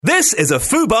This is a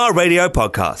Fubar Radio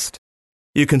podcast.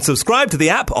 You can subscribe to the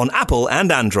app on Apple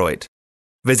and Android.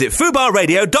 Visit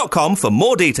fubarradio.com for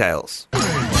more details.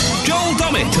 Joel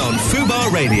Dommett on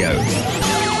Fubar Radio.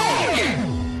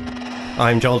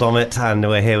 I'm Joel Dommett and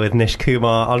we're here with Nish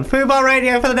Kumar on Fubar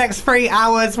Radio for the next 3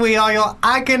 hours. We are your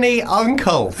agony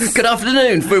uncles. Good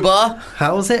afternoon, Fubar.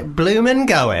 How's it bloomin'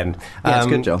 going? Yeah, it's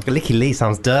good, Joel. Licky Lee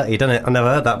sounds dirty, doesn't it? I've never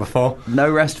heard that before.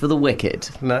 No Rest for the Wicked.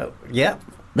 No, yep.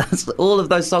 That's all of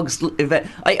those songs.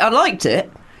 I liked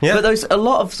it, yeah. But a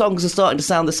lot of songs are starting to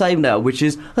sound the same now, which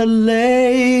is a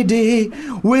lady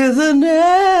with an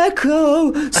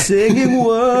echo singing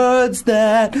words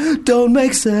that don't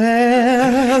make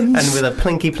sense. And with a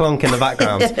plinky plonk in the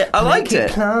background. I liked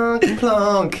it. Plonk,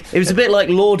 plonk. It was a bit like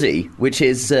Lordi, which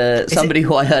is somebody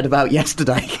who I heard about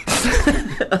yesterday.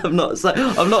 I'm not so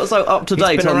up to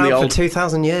date He's been on around the old. for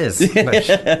 2,000 years.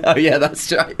 Oh yeah,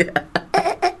 that's right.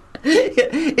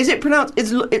 Is it pronounced?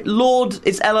 It's Lord.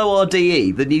 It's Lorde.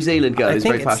 The New Zealand guy I is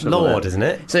think very it's fashionable. Lord, there. isn't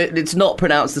it? So it's not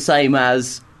pronounced the same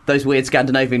as those weird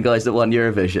Scandinavian guys that won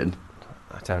Eurovision.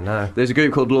 I don't know. There's a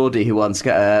group called Lordi who won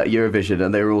Eurovision,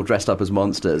 and they were all dressed up as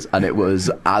monsters, and it was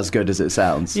as good as it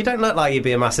sounds. You don't look like you'd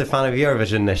be a massive fan of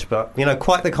Eurovision, Nish, but,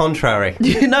 quite the contrary.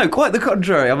 No, quite the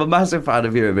contrary. I'm a massive fan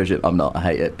of Eurovision. I'm not. I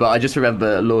hate it. But I just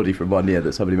remember Lordi from one year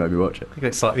that somebody made me watch it. You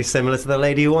look slightly similar to the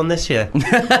lady who won this year.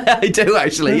 I do,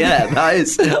 actually, yeah.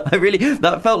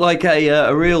 That felt like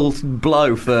a real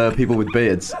blow for people with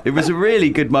beards. It was a really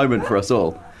good moment for us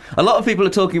all. A lot of people are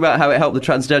talking about how it helped the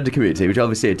transgender community, which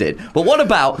obviously it did. But what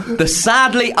about the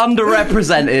sadly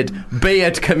underrepresented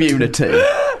beard community?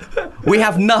 We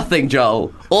have nothing,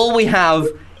 Joel. All we have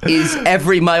is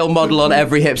every male model on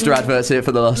every hipster advert here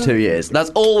for the last 2 years. That's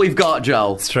all we've got,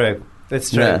 Joel. It's true.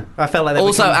 It's true. Yeah. I felt like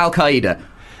also Al-Qaeda.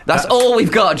 That's all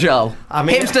we've got, Joel.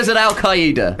 Hipsters and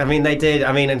Al-Qaeda. I mean, they did.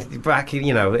 I mean, back in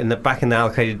the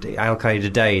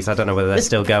Al-Qaeda days. I don't know whether they're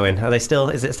still going. Are they still?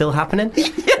 Is it still happening?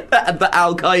 The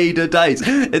Al-Qaeda days.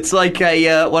 It's like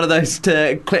one of those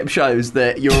clip shows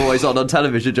that you're always on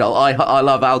television, Joel. I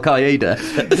love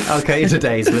Al-Qaeda. Al-Qaeda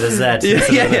days with a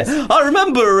Z. Yeah. I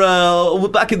remember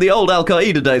back in the old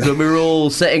Al-Qaeda days when we were all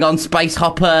sitting on space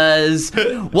hoppers,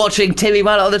 watching Timmy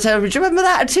Mallet on the television. Do you remember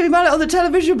that? Timmy Mallet on the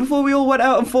television before we all went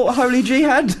out and fought Holy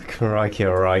Jihad? Crikey.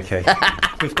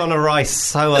 We've gone awry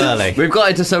so early. We've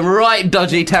got into some right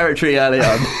dodgy territory early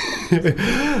on.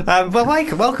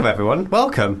 Welcome everyone.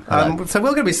 Welcome. So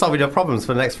we're going to be solving your problems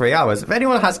for the next 3 hours. If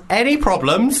anyone has any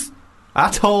problems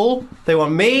at all they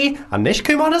want me and Nish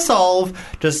Kumar to solve,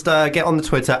 just get on the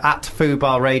Twitter at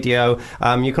Fubar Radio.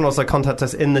 You can also contact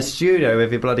us in the studio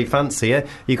if you bloody fancy it.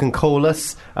 You can call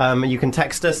us, you can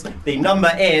text us. The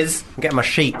number is, I'm getting my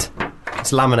sheet,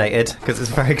 it's laminated because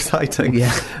it's very exciting.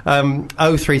 Yeah.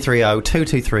 0330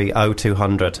 223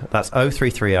 0200. That's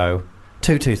 0330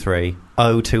 223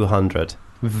 0200.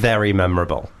 Very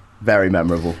memorable. Very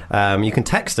memorable. You can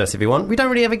text us if you want. We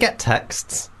don't really ever get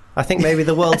texts. I think maybe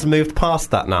the world's moved past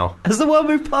that now. Has the world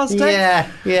moved past text?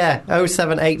 Yeah.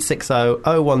 07860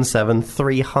 017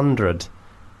 300.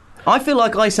 I feel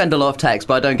like I send a lot of texts,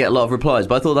 but I don't get a lot of replies.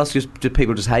 But I thought that's just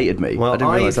people just hated me. Well, I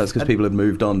didn't realise that's because people had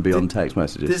moved on beyond text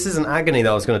messages. This is an agony that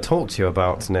I was going to talk to you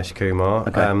about, Nish Kumar.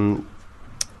 Okay.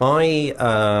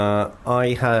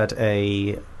 I had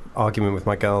a argument with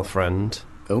my girlfriend.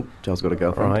 Oh, Joel's got a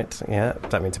girlfriend. Right, yeah,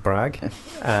 don't mean to brag.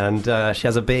 And she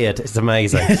has a beard. It's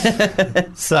amazing.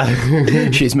 So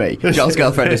she's me. Joel's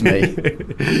girlfriend is me.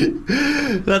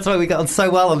 That's why we got on so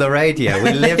well on the radio.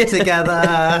 We lived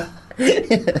together.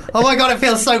 Oh my God, it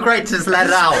feels so great to just let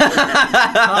it out.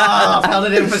 I've held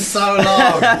it in for so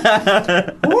long.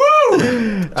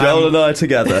 Woo! Joel and I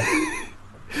together.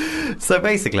 So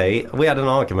basically, we had an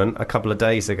argument a couple of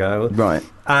days ago. Right.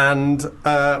 And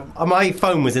my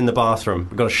phone was in the bathroom.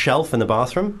 We've got a shelf in the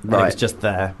bathroom. And right. It was just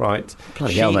there, right?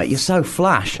 Bloody hell, mate, you're so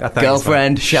flash. Thanks,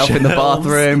 girlfriend, mate. shelf in the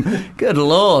bathroom. Good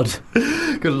Lord.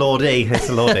 Good Lordy. It's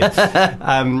a Lordy.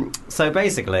 So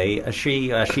basically, she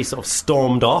sort of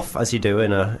stormed off, as you do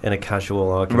in a casual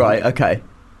argument. Right, okay.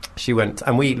 She went,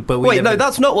 and we Wait, no,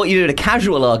 that's not what you do in a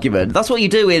casual argument. That's what you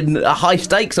do in a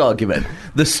high-stakes argument.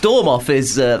 The storm-off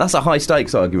is, that's a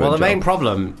high-stakes argument. Well, the John. main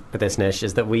problem with this, Nish,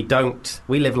 is that we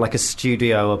live like a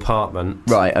studio apartment.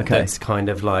 Right, okay. It's kind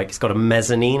of like, it's got a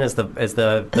mezzanine as the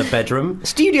bedroom.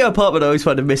 Studio apartment I always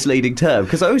find a misleading term,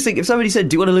 because I always think if somebody said,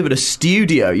 do you want to live in a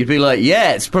studio? You'd be like,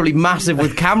 yeah, it's probably massive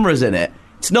with cameras in it.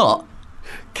 It's not.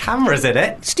 Cameras in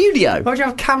it? Studio. Why would you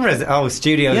have cameras? Oh,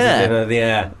 studios Yeah. in the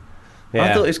air. Yeah.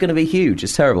 I thought it was going to be huge.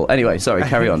 It's terrible. Anyway, sorry,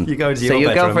 carry on. You go into your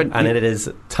bedroom girlfriend, and it is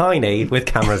tiny with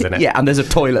cameras in it. Yeah, and there's a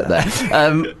toilet there.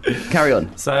 Carry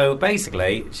on. So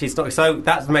basically, she's not. So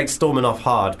that makes storming off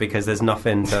hard because there's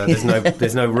nothing.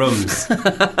 There's no rooms.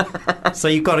 So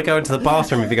you've got to go into the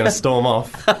bathroom if you're going to storm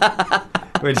off.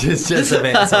 Which is just a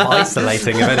bit sort of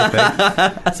isolating, if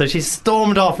anything. So she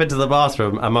stormed off into the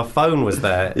bathroom, and my phone was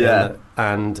there. Yeah.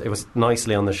 And it was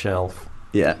nicely on the shelf.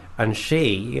 Yeah. And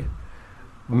she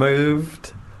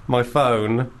moved my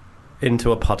phone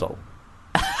into a puddle.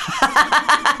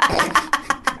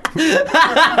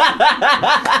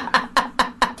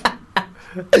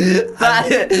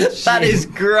 That is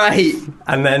great.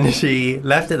 And then she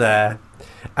left it there,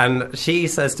 and she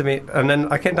says to me, and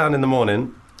then I came down in the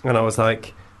morning, and I was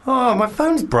like, "Oh, my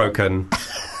phone's broken."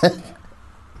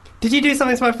 Did you do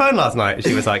something to my phone last night?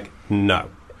 She was like, "No."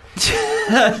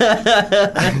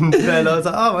 And then I was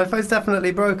like, "Oh, my phone's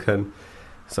definitely broken."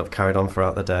 Sort of carried on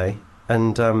throughout the day,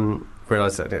 and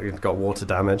realised that it got water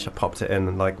damage. I popped it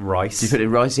in like rice. Did you put it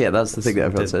in rice? Yeah, that's the thing that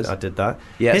everyone says. I did that.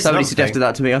 Yeah, somebody suggested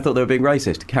that to me. I thought they were being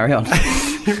racist. Carry on.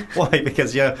 Why?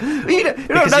 Because you're you're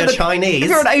Chinese. If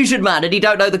you're an Asian man and you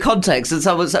don't know the context, and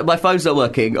someone said my phone's not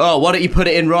working. Oh, why don't you put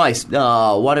it in rice?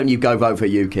 Oh, why don't you go vote for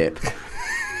UKIP?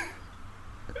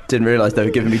 Didn't realise they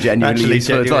were giving me genuinely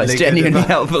useful advice. Genuinely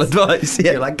helpful advice.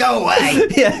 Yeah. You're like, go away.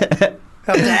 Yeah.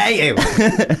 How dare you?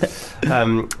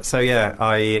 So yeah,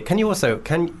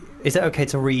 is it okay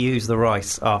to reuse the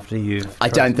rice after you've... I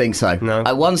don't think so. No?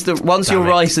 Once your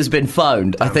rice has been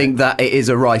phoned, I think that it is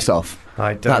a rice-off.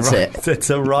 That's it. It's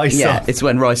a rice-off. Yeah, it's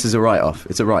when rice is a write-off.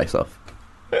 It's a rice-off.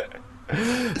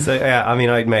 So, yeah, I mean,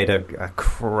 I'd made a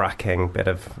cracking bit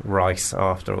of rice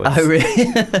afterwards. Oh,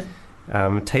 really?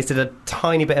 Tasted a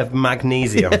tiny bit of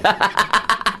magnesium. That's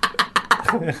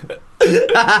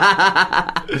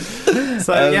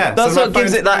what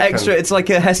gives it that extra. It's like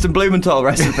a Heston Blumenthal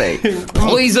recipe.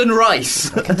 Poison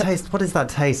rice. I can taste. What does that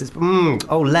taste? It's lead.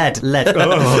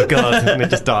 Oh god, and it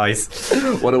just dies.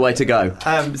 What a way to go.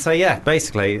 So yeah,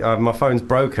 basically, my phone's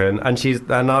broken,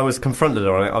 and I was confronted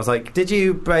on it. I was like, "Did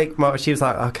you break my?" She was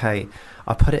like, "Okay,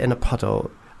 I put it in a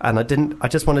puddle, and I didn't. I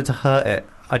just wanted to hurt it.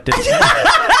 I didn't."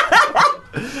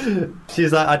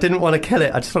 She's like, "I didn't want to kill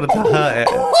it. I just wanted to hurt it."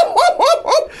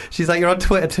 She's like, "You're on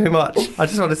Twitter too much. I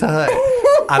just wanted to hurt it."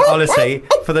 And honestly,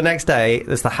 for the next day,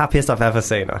 it's the happiest I've ever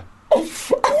seen her.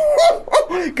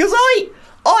 Because I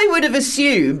would have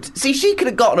assumed... See, she could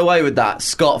have gotten away with that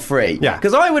scot-free. Yeah.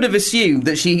 Because I would have assumed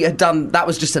that she had done... That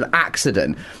was just an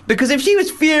accident. Because if she was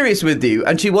furious with you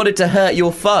and she wanted to hurt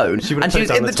your phone... and she was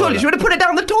in the toilet, she would have put it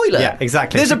down the toilet. Yeah,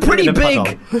 exactly. There's a pretty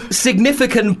big,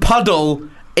 significant puddle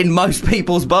in most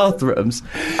people's bathrooms.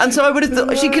 And so I would have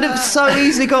thought she could have so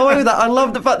easily got away with that. I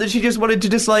love the fact that she just wanted to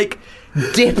just, like,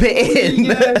 dip it in.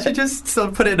 Yeah, she just sort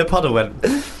of put it in a puddle, went...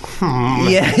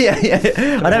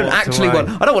 Yeah. I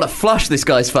don't want to flush this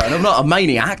guy's phone. I'm not a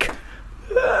maniac.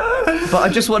 But I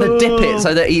just want to dip it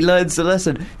so that he learns the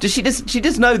lesson. She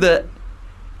does know that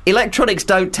electronics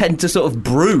don't tend to sort of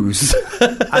bruise.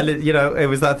 And it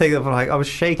was that thing of like I was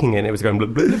shaking it and it was going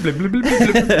blub, blub, blub, blub, blub,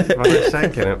 blub. I was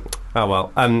shaking it. Oh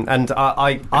well. And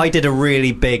I did a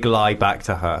really big lie back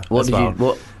to her. What?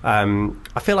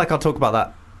 I feel like I'll talk about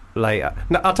that later.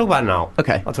 No, I'll talk about it now.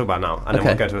 Okay. I'll talk about it now, and then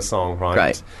we'll go to a song, right?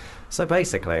 Great. So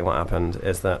basically, what happened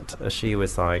is that she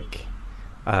was like,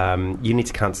 "You need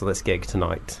to cancel this gig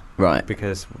tonight, right?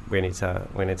 Because we need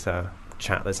to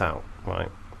chat this out, right?"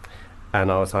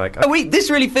 And I was like, this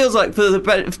really feels like,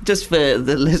 just for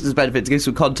the listeners' benefit, to give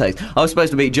some context, I was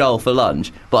supposed to meet Joel for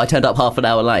lunch, but I turned up half an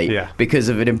hour late because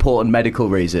of an important medical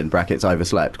reason, brackets,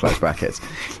 overslept, close brackets.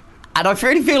 And I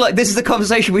really feel like this is a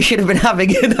conversation we should have been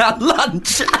having in our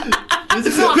lunch.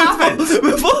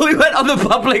 Before we went on the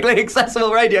publicly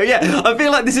accessible radio. Yeah, I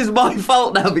feel like this is my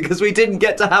fault now because we didn't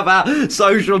get to have our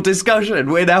social discussion.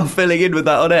 We're now filling in with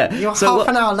that on air. You're half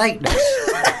an hour late now.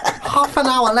 Half an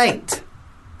hour late.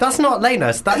 That's not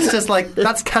lateness. That's just like,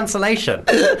 that's cancellation.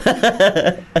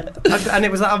 And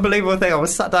it was that unbelievable thing. I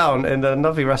was sat down in a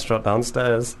lovely restaurant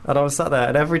downstairs, and I was sat there,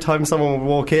 and every time someone would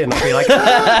walk in, I'd be like,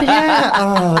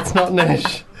 it's not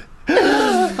Nish.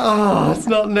 Oh, it's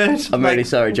not Nish. I'm really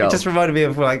sorry, Joel. It just reminded me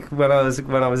of like when I was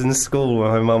in school,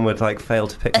 when my mum would like fail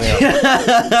to pick me up,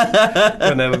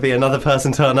 and there would be another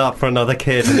person turn up for another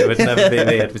kid, and it would never be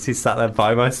me. I'd be sat there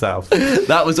by myself.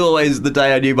 That was always the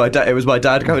day I knew my dad. It was my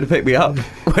dad coming to pick me up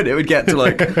when it would get to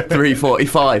like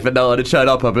 3:45, and no one had turned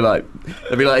up. I'd be like,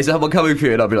 "Is someone coming for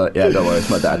you?" And I'd be like, "Yeah, don't worry, it's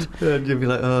my dad." And you'd be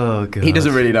like, "Oh god." He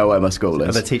doesn't really know where my school is.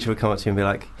 And the teacher would come up to you and be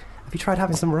like, "Have you tried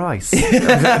having some rice?"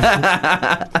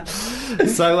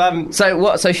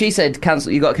 So she said,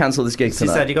 "Cancel. You got to cancel this gig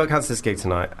tonight." She said, "You got to cancel this gig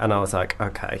tonight," and I was like,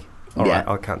 "Okay." All Yeah. right,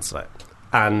 I'll cancel it.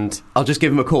 And I'll just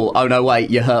give him a call. Oh, no, wait,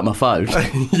 you hurt my phone.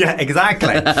 yeah,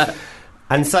 exactly.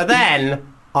 And so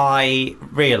then I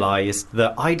realised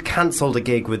that I'd cancelled a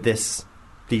gig with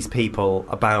these people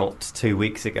about 2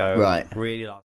 weeks ago. Right. Really.